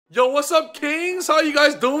Yo, what's up, kings? How you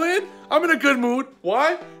guys doing? I'm in a good mood.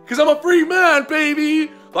 Why? Because I'm a free man,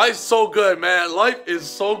 baby. Life's so good, man. Life is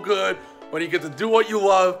so good when you get to do what you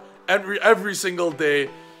love every single day.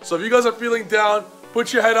 So if you guys are feeling down,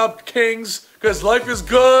 put your head up, kings, because life is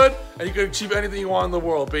good and you can achieve anything you want in the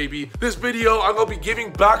world, baby. This video, I'm going to be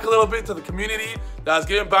giving back a little bit to the community that has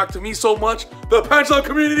given back to me so much. The Pendulum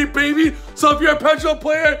community, baby. So if you're a Pendulum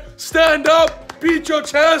player, stand up, beat your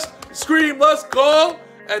chest, scream, let's go.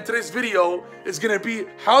 And today's video is going to be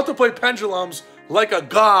how to play Pendulums like a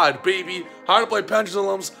god, baby. How to play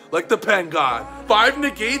Pendulums like the Pen God. 5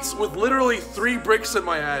 negates with literally 3 bricks in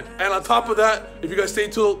my hand. And on top of that, if you guys stay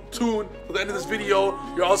tuned to the end of this video,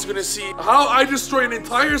 you're also going to see how I destroy an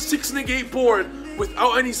entire 6 negate board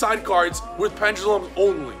without any side cards with Pendulums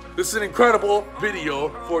only. This is an incredible video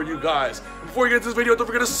for you guys. Before you get into this video, don't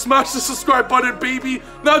forget to smash the subscribe button, baby.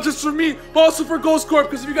 Not just for me, but also for Ghost Corp,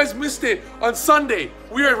 because if you guys missed it, on Sunday,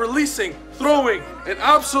 we are throwing an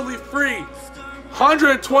absolutely free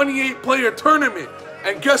 128 player tournament.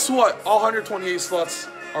 And guess what? All 128 slots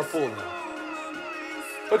are full now.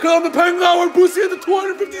 Because I'm the Pen God, we're boosting it to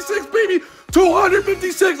 256, baby.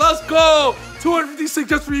 256, let's go. 256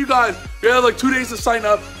 just for you guys. You have like 2 days to sign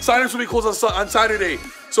up. Sign-ups will be closed on Saturday.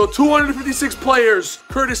 So 256 players,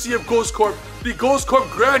 courtesy of Ghost Corp. The Ghost Corp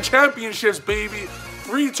Grand Championships, baby.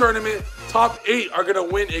 Free tournament. Top 8 are gonna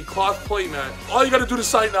win a cloth playmat. All you gotta do to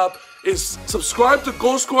sign up is subscribe to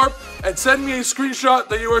Ghost Corp and send me a screenshot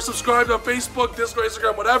that you are subscribed on Facebook, Discord,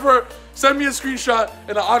 Instagram, whatever. Send me a screenshot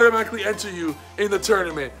and I'll automatically enter you in the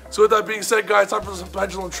tournament. So with that being said, guys, time for some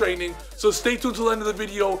Pendulum training. So stay tuned till the end of the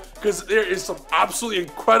video because there is some absolutely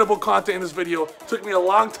incredible content in this video. It took me a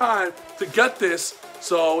long time to get this.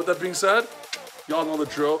 So with that being said, y'all know the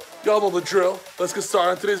drill. Y'all know the drill. Let's get started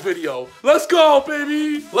on today's video. Let's go,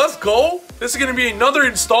 baby. Let's go. This is going to be another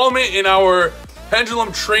installment in our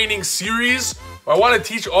Pendulum training series. I want to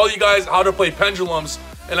teach all you guys how to play Pendulums.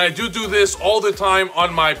 And I do this all the time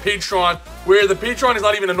on my Patreon, where the Patreon is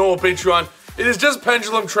not even a normal Patreon. It is just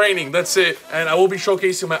Pendulum training. That's it. And I will be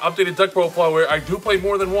showcasing my updated deck profile where I do play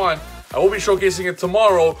more than one. I will be showcasing it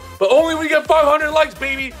tomorrow, but only when we get 500 likes,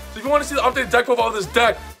 baby. So if you want to see the updated deck profile of this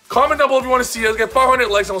deck, comment down below if you want to see it. Let's get 500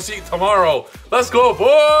 likes and we'll see it tomorrow. Let's go,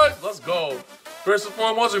 boys. Let's go. First and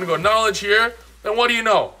foremost, we're going to go knowledge here. And what do you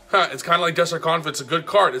know? It's kind of like Jester Conf. It's a good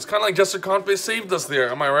card. It's kind of like Jester Conf saved us there.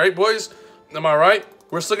 Am I right, boys? Am I right?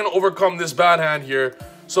 We're still going to overcome this bad hand here.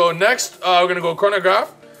 So next, we're going to go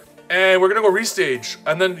Chronograph. And we're going to go Restage.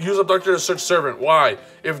 And then use Abductor to search Servant. Why?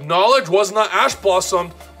 If knowledge was not Ash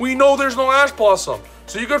Blossom, we know there's no Ash Blossom.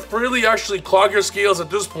 So you could freely actually clog your scales at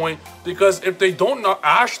this point. Because if they don't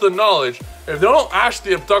Ash the knowledge, if they don't Ash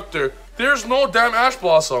the Abductor, there's no damn Ash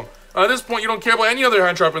Blossom. At this point, you don't care about any other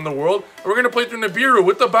hand trap in the world. And we're going to play through Nibiru.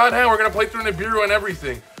 With the bad hand, we're going to play through Nibiru and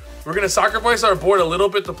everything. We're going to sacrifice our board a little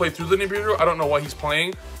bit to play through the Nibiru. I don't know what he's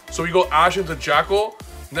playing. So we go Ash into Jackal.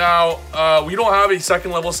 Now, we don't have a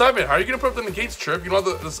second level 7. How are you going to put up the negates, Trif? You don't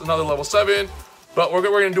have this another level 7. But what we're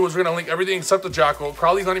going to do is we're going to link everything except the Jackal.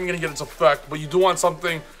 Crowley's not even going to get its effect. But you do want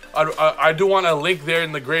something. I do want a link there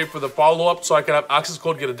in the grave for the follow-up so I can have access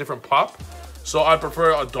code get a different pop. So I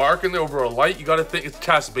prefer a dark in there over a light. You got to think it's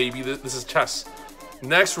chess, baby. This is chess.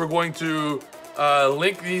 Next, we're going to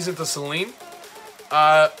link these into Celine.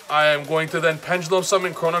 I am going to then Pendulum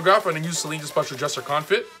Summon Chronograph and then use Celine to special Jester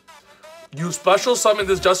Confit. You special summon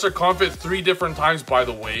this Jester Confit 3 different times, by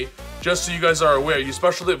the way, just so you guys are aware. You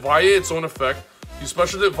special it via its own effect, you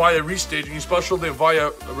special it via Restage, and you special it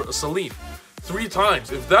via Celine 3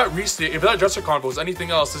 times. If that Jester Confit was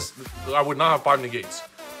anything else, I would not have 5 negates.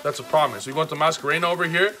 That's a promise. We go into Masquerena over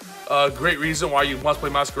here. Great reason why you must play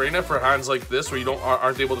Masquerena for hands like this, where you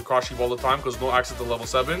aren't able to cross sheep all the time because no access to level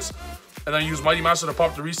 7s. And then use Mighty Master to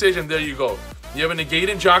pop the Restage, and there you go. You have a negate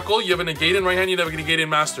in Jackal, you have a negate in right hand, you have a negate in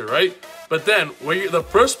Master, right? But then, where the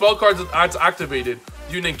first spell card that's activated,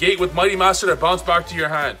 you negate with Mighty Master to bounce back to your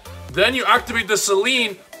hand. Then you activate the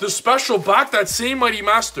Celine to special back that same Mighty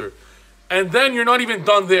Master. And then you're not even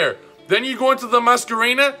done there. Then you go into the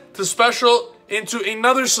Masquerena to special into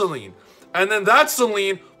another Celine. And then that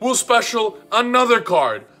Celine will special another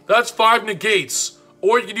card. That's 5 negates.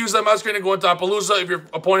 Or you can use that Masquerena to go into Appaloosa if your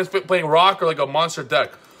opponent's playing Rock or like a monster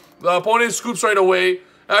deck. The opponent scoops right away.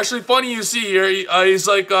 Actually, funny you see here, he's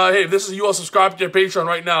like, hey, this is you all subscribe to your Patreon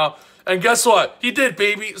right now. And guess what? He did,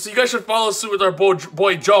 baby. So you guys should follow suit with our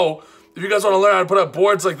boy Joe. If you guys want to learn how to put up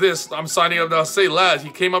boards like this, I'm signing up now. Say lad.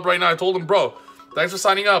 He came up right now. I told him, bro, thanks for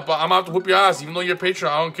signing up. I'm going to have to whoop your ass. Even though you're Patreon,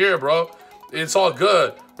 I don't care, bro. It's all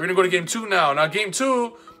good. We're going to go to game 2 now. Now, game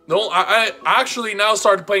 2, I actually now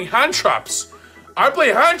started playing hand traps. I play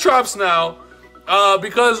hand traps now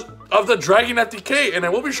because of the Dragon FTK, and I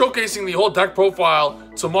will be showcasing the whole deck profile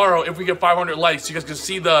tomorrow if we get 500 likes. You guys can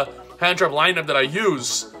see the hand trap lineup that I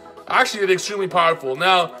use. Actually, it's extremely powerful.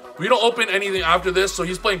 Now, we don't open anything after this, so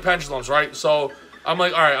he's playing Pendulums, right? So I'm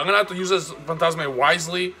like, all right, I'm gonna have to use this Phantasme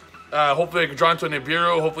wisely. Hopefully I can draw into a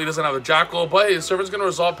Nibiru. Hopefully he doesn't have a Jackal. But hey, the server's gonna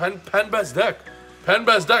resolve Pen best deck. Pen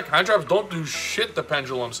best deck. Hand traps don't do shit to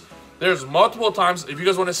Pendulums. There's multiple times, if you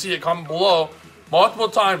guys want to see it, comment below. Multiple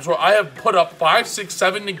times where I have put up 5, 6,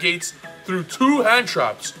 7 negates through 2 hand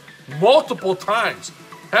traps. Multiple times.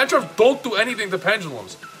 Hand traps don't do anything to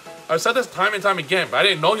Pendulums. I've said this time and time again, but I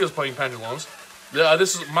didn't know he was playing Pendulums.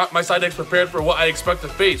 This is my side deck's prepared for what I expect to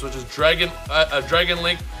face, which is Dragon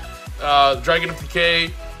Link, Dragon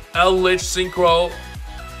FTK, L-Lich, Synchro,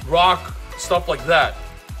 Rock, stuff like that.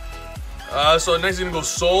 So next he's gonna go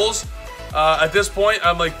Souls. At this point,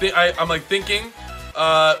 I'm thinking.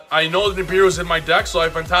 I know the Nibiru is in my deck, so I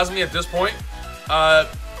Phantasme at this point.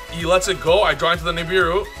 He lets it go. I draw into the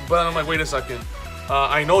Nibiru, but I'm like, wait a second.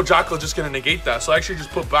 I know Jackal is just gonna negate that, so I actually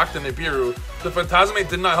just put back the Nibiru. The Phantasme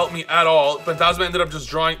did not help me at all. Phantasme ended up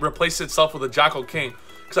just replace itself with a Jackal King,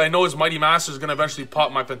 because I know his Mighty Master is gonna eventually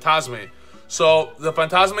pop my Phantasme. So the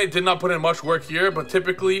Phantasme did not put in much work here, but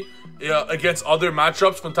typically against other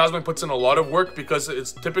matchups, Phantasme puts in a lot of work because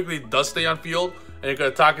it typically does stay on field, and you can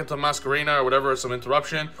attack into Masquerena or whatever, some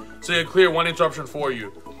interruption. So you can clear 1 interruption for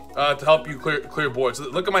you to help you clear boards.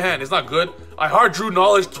 Look at my hand, it's not good. I hard drew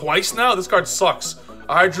Knowledge twice now. This card sucks.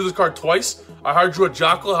 I hard drew this card twice. I hard drew a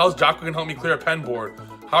Jackal. How's Jackal gonna help me clear a pen board?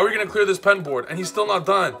 How are we gonna clear this pen board? And he's still not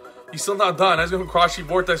done. He's still not done. I was gonna Cross Sheet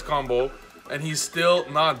Vortex combo, and he's still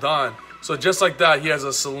not done. So just like that, he has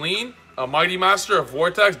a Selene, a Mighty Master, a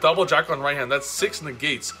Vortex, double Jackal on right hand. That's 6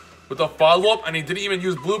 negates with a follow-up, and he didn't even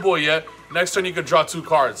use Blue Boy yet. Next turn, you could draw 2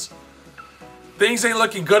 cards. Things ain't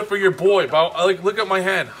looking good for your boy, but like, look at my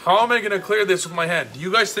hand. How am I gonna clear this with my hand? Do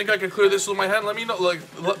you guys think I can clear this with my hand? Let me know. Like,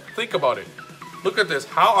 think about it. Look at this.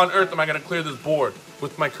 How on earth am I gonna clear this board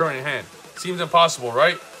with my current hand? Seems impossible,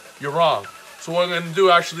 right? You're wrong. So what I'm gonna do,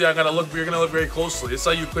 actually, you're gonna look very closely. This is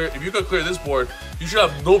how you clear. If you could clear this board, you should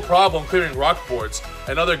have no problem clearing rock boards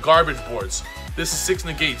and other garbage boards. This is 6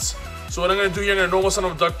 negates. So what I'm gonna do here, I'm gonna normal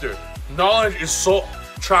summon Abductor. Knowledge is so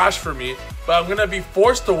trash for me, but I'm gonna be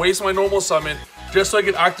forced to waste my normal summon just so I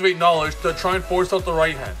can activate Knowledge to try and force out the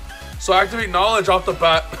right hand. So activate Knowledge off the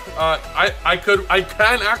bat. I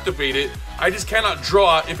can activate it. I just cannot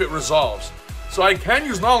draw if it resolves. So I can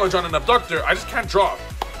use Knowledge on an Abductor. I just can't draw.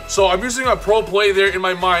 So I'm using a pro play there in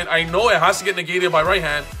my mind. I know it has to get negated by right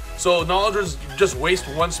hand. So Knowledge is just waste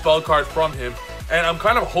 1 spell card from him. And I'm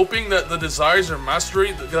kind of hoping that the Desires or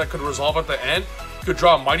Mastery that could resolve at the end could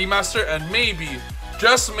draw a Mighty Master, and maybe,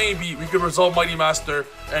 just maybe, we could resolve Mighty Master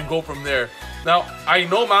and go from there. Now, I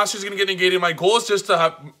know Master's gonna get negated. My goal is just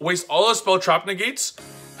to waste all the spell trap negates,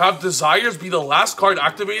 have Desires be the last card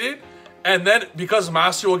activated, and then because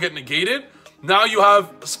Master will get negated, now you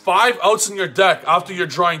have 5 outs in your deck after you're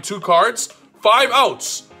drawing 2 cards. 5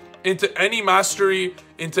 outs into any Mastery,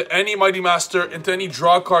 into any Mighty Master, into any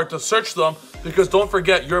draw card to search them, because don't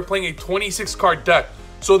forget, you're playing a 26 card deck.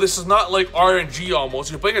 So this is not like RNG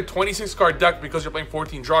almost. You're playing a 26 card deck because you're playing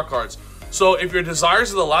 14 draw cards. So if your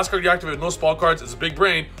Desires are the last card you activate with no spell cards, it's a big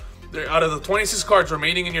brain. Out of the 26 cards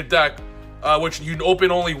remaining in your deck, which you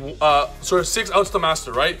open only sort of 6 outs to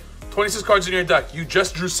master, right? 26 cards in your deck. You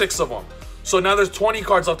just drew 6 of them. So now there's 20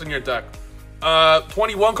 cards left in your deck.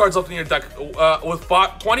 21 cards left in your deck.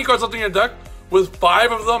 20 cards left in your deck with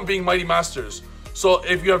 5 of them being Mighty Masters. So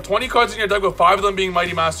if you have 20 cards in your deck with 5 of them being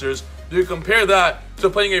Mighty Masters, you compare that to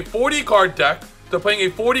playing a 40 card deck,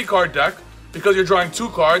 because you're drawing 2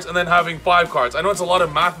 cards and then having 5 cards. I know it's a lot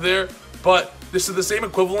of math there, but this is the same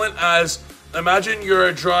equivalent as, imagine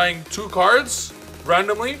you're drawing 2 cards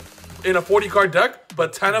randomly in a 40 card deck,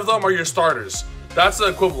 but 10 of them are your starters. That's the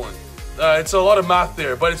equivalent. It's a lot of math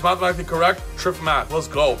there, but it's mathematically correct. Trif math. Let's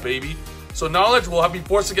go, baby. So Knowledge will be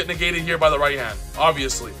forced to get negated here by the right hand,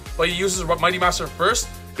 obviously. But he uses Mighty Master first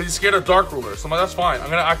because he's scared of Dark Ruler. So that's fine. I'm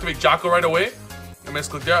going to activate Jackal right away. I'm going to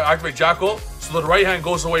click there, activate Jackal, so the right hand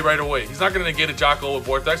goes away right away. He's not going to negate a Jackal with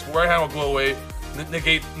Vortex, but right hand will go away,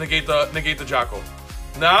 negate the Jackal.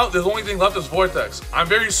 Now, the only thing left is Vortex. I'm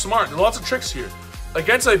very smart. There's lots of tricks here.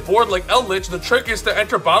 Against a board like L-Lich, the trick is to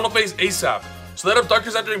enter battle phase ASAP. So that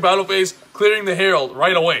Abductor's entering battle phase, clearing the Herald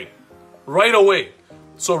right away. Right away.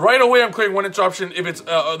 So right away, I'm clearing 1 interruption. If it's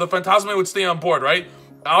the Phantasme would stay on board, right?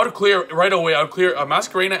 I would clear right away. I would clear a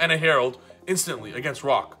Masquerena and a Herald instantly against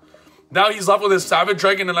Rock. Now he's left with his Savage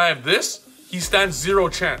Dragon and I have this. He stands 0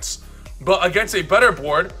 chance. But against a better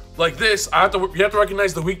board like this, you have to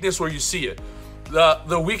recognize the weakness where you see it.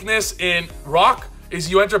 The weakness in Rock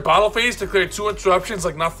is you enter battle phase to clear 2 interruptions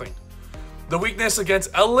like nothing. The weakness against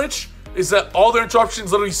Eldritch is that all their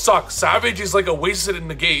interruptions literally suck. Savage is like a wasted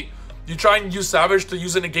negate. You try and use Savage to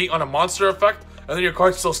use a negate on a monster effect, and then your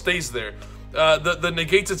card still stays there. The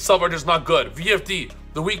negates itself are just not good. VFD,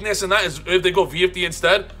 the weakness in that is if they go VFD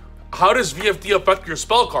instead, how does VFD affect your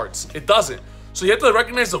spell cards? It doesn't. So you have to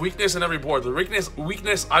recognize the weakness in every board. The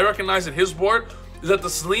weakness I recognize in his board is that the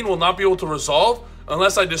Selene will not be able to resolve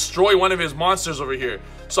unless I destroy one of his monsters over here.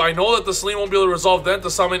 So I know that the Selene won't be able to resolve then to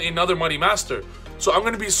summon another Muddy Master. So I'm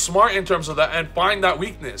going to be smart in terms of that and find that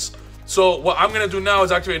weakness. So what I'm going to do now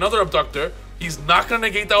is activate another Abductor. He's not going to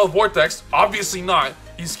negate that with Vortex. Obviously not.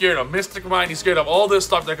 He's scared of Mystic Mind. He's scared of all this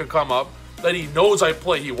stuff that could come up that he knows I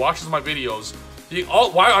play. He watches my videos.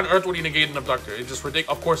 Why on earth would he negate an Abductor? It's just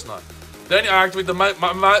ridiculous. Of course not. Then I activate the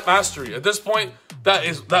Mastery. At this point,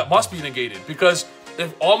 that must be negated, because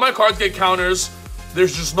if all my cards get counters,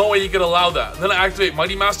 there's just no way you can allow that. And then I activate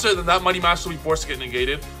Mighty Master, then that Mighty Master will be forced to get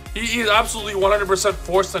negated. He is absolutely 100%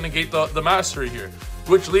 forced to negate the Mastery here,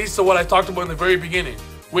 which leads to what I talked about in the very beginning,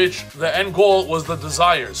 which the end goal was the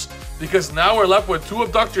Desires. Because now we're left with 2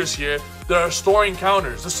 Abductors here that are storing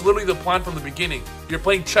counters. This is literally the plan from the beginning. You're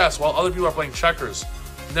playing chess while other people are playing checkers.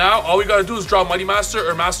 Now, all we gotta do is draw Mighty Master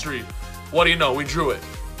or Mastery. What do you know? We drew it.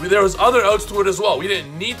 There was other outs to it as well. We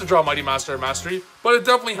didn't need to draw Mighty Master or Mastery, but it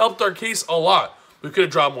definitely helped our case a lot. We could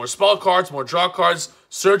have drawn more spell cards, more draw cards,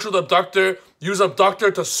 search with Abductor, use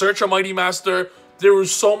Abductor to search a Mighty Master. There were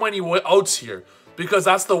so many outs here, because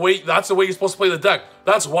that's the way you're supposed to play the deck.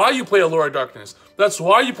 That's why you play Allure of Darkness. That's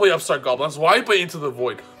why you play Upstart Goblin. That's why you play Into the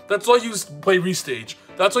Void. That's why you play Restage.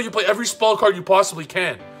 That's why you play every spell card you possibly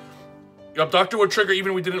can. Your Abductor would trigger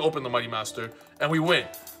even if we didn't open the Mighty Master, and we win.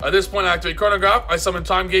 At this point, I activate Chronograph, I summon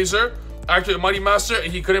Time Gazer, activate Mighty Master,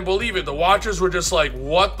 and he couldn't believe it. The Watchers were just like,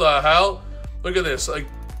 what the hell? Look at this, like,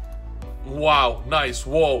 wow, nice,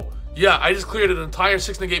 whoa. Yeah, I just cleared an entire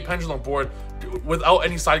 6-negate Pendulum board without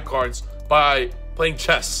any side cards by playing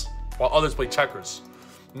chess, while others play checkers.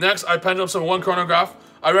 Next, I Pendulum summon 1 Chronograph.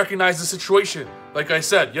 I recognize the situation. Like I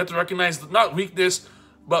said, you have to recognize, not weakness,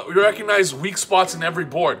 but you recognize weak spots in every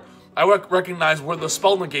board. I recognize where the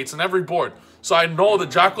spell negates in every board. So I know the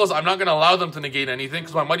Jackals, I'm not going to allow them to negate anything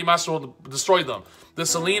because my Mighty Master will destroy them. The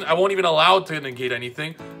Selene, I won't even allow it to negate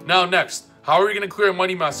anything. Now next, how are we going to clear a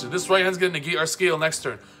Mighty Master? This right hand's going to negate our scale next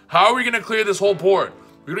turn. How are we going to clear this whole board?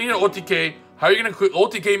 We don't need an OTK. How are you going to clear?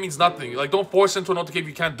 OTK means nothing. Like, don't force into an OTK if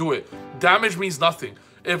you can't do it. Damage means nothing.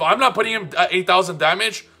 If I'm not putting him at 8,000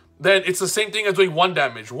 damage, then it's the same thing as doing 1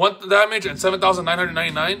 damage. 1 damage and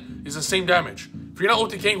 7,999 is the same damage. If you're not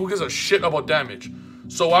OTKing, who gives a shit about damage?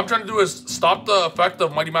 So what I'm trying to do is stop the effect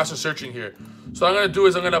of Mighty Master searching here. So what I'm going to do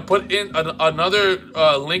is I'm going to put in another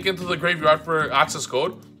link into the graveyard for access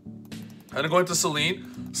code. I'm going to go into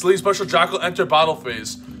Selene. Selene Special Jackal, enter battle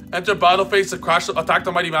phase. Enter battle phase to crash, attack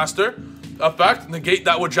the Mighty Master. Effect, negate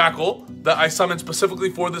that with Jackal that I summoned specifically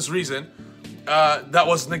for this reason. That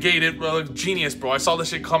was negated. Like, genius, bro. I saw this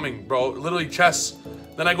shit coming, bro. Literally chess.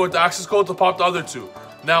 Then I go into access code to pop the other 2.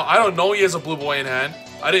 Now, I don't know he has a blue boy in hand.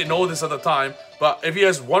 I didn't know this at the time. But if he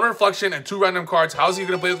has 1 reflection and 2 random cards, how's he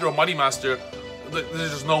going to play through a Mighty Master?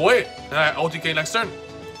 There's just no way. And I OTK next turn.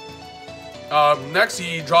 Next,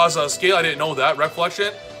 he draws a scale. I didn't know that.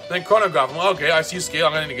 Reflection. Then Chronograph. I'm like, okay, I see scale.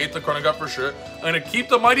 I'm going to negate the Chronograph for sure. I'm going to keep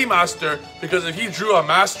the Mighty Master because if he drew a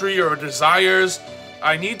Mastery or a Desires,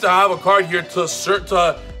 I need to have a card here to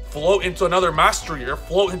float into another Mastery or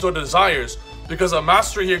float into a Desires. Because a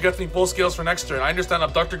Mastery here gets me full scales for next turn. I understand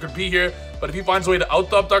Abductor could be here, but if he finds a way to out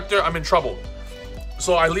the Abductor, I'm in trouble.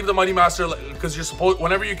 So I leave the Mighty Master because you're supposed,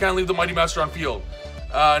 whenever you can, leave the Mighty Master on field.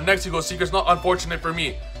 Next, he goes Seeker's not unfortunate for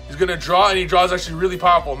me. He's gonna draw, and he draws actually really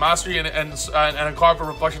powerful. Mastery and a card for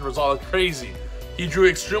Reflection Resolve. Crazy. He drew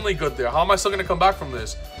extremely good there. How am I still gonna come back from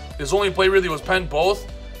this? His only play really was pen both,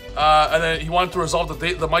 and then he wanted to resolve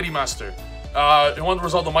the Mighty Master. He wanted to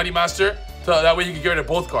resolve the Mighty Master. So that way he could get rid of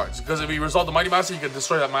both cards. Because if he resolved the Mighty Master, he could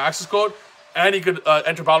destroy my access code. And he could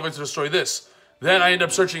enter battle phase to destroy this. Then I end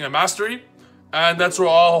up searching a Mastery. And that's where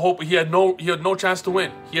all hope. He had no chance to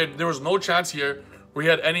win. There was no chance here where he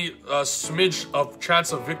had any smidge of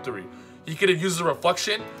chance of victory. He could have used the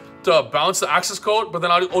Reflection to bounce the access code. But then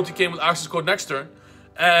I'll OTK him with access code next turn.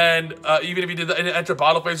 And even if he did enter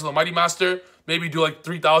battle phase with the Mighty Master, maybe do like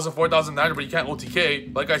 3,000, 4,900, but you can't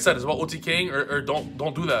OTK. Like I said, it's about OTKing or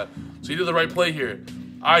don't do that. So he did the right play here.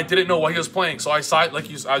 I didn't know what he was playing, so I side,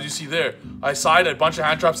 as you see there, I side a bunch of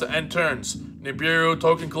hand traps to end turns. Nibiru,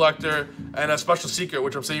 Token Collector, and a Special Secret,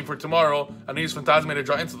 which I'm saving for tomorrow, and I use Phantasma to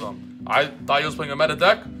draw into them. I thought he was playing a meta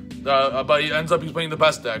deck, but he ends up he's playing the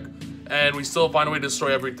best deck, and we still find a way to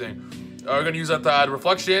destroy everything. We're going to use that to add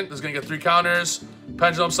Reflection. This is going to get 3 counters,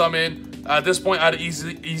 Pendulum Summon, At this point, I had an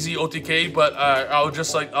easy OTK, but I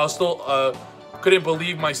was still couldn't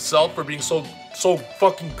believe myself for being so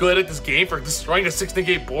fucking good at this game, for destroying a 6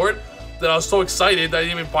 negate board, that I was so excited that I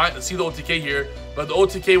didn't even see the OTK here. But the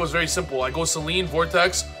OTK was very simple. I go Celine,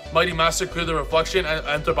 Vortex, Mighty Master, clear the reflection, and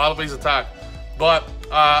enter battle phase attack. But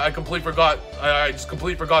I completely forgot. I just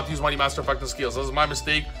completely forgot to use Mighty Master effective skills. That was my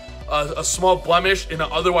mistake. A small blemish in an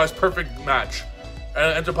otherwise perfect match.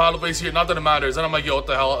 And enter battle phase here. Not that it matters. Then I'm like, yo, what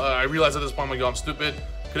the hell? I realized at this point, I'm like, yo, I'm stupid.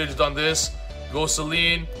 Could have just done this. Go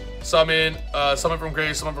Celine, summon from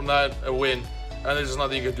Grace, summon from that, and win. And there's just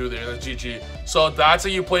nothing you can do there. That's GG. So that's how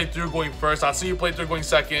you play through going first. That's how you play through going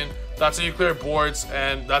second. That's how you clear boards,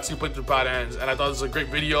 and that's how you play through bad ends. And I thought this was a great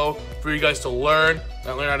video for you guys to learn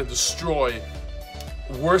and learn how to destroy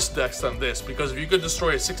worse decks than this. Because if you could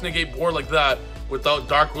destroy a 6 negate board like that without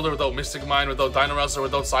Dark Ruler, without Mystic Mine, without Dino Wrestler,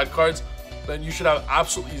 without side cards, then you should have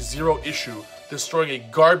absolutely zero issue destroying a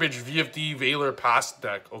garbage VFD Valor Pass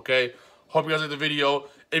deck, okay? Hope you guys liked the video.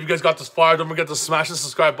 If you guys got this far, don't forget to smash the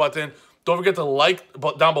subscribe button. Don't forget to like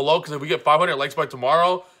down below, because if we get 500 likes by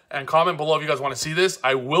tomorrow, and comment below if you guys want to see this,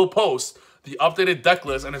 I will post the updated deck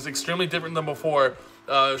list, and it's extremely different than before,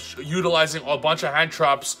 utilizing a bunch of hand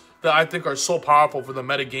traps that I think are so powerful for the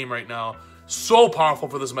meta game right now. So powerful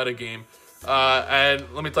for this meta game. And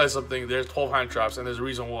let me tell you something, there's 12 hand traps, and there's a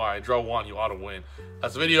reason why. Draw 1, you ought to win.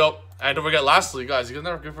 That's the video. And don't forget, lastly, guys, you guys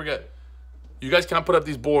never forget, you guys can't put up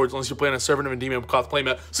these boards unless you're playing a Servant of Endymion Cloth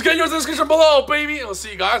playmat. So get yours in the description below, baby. And we'll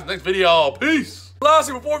see you guys next video. Peace.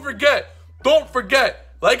 Lastly, before we forget, don't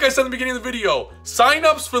forget, like I said in the beginning of the video,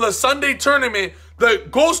 sign-ups for the Sunday tournament, the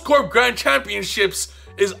Ghost Corp Grand Championships,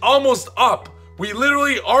 is almost up. We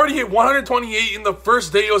literally already hit 128 in the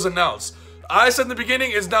first day it was announced. I said in the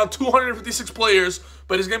beginning, it's now 256 players,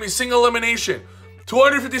 but it's going to be single elimination.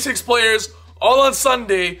 256 players, all on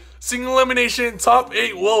Sunday. Single elimination, top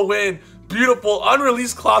 8 will win. Beautiful,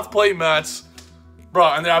 unreleased cloth plate mats. Bro,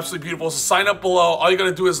 and they're absolutely beautiful. So sign up below. All you got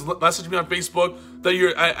to do is message me on Facebook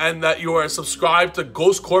that you are subscribed to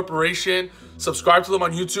Ghost Corporation. Subscribe to them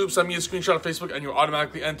on YouTube. Send me a screenshot of Facebook, and you're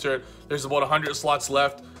automatically entered. There's about 100 slots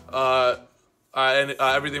left. And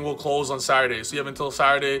everything will close on Saturday. So you have until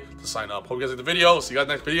Saturday to sign up. Hope you guys like the video. See you guys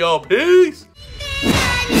next video. Peace.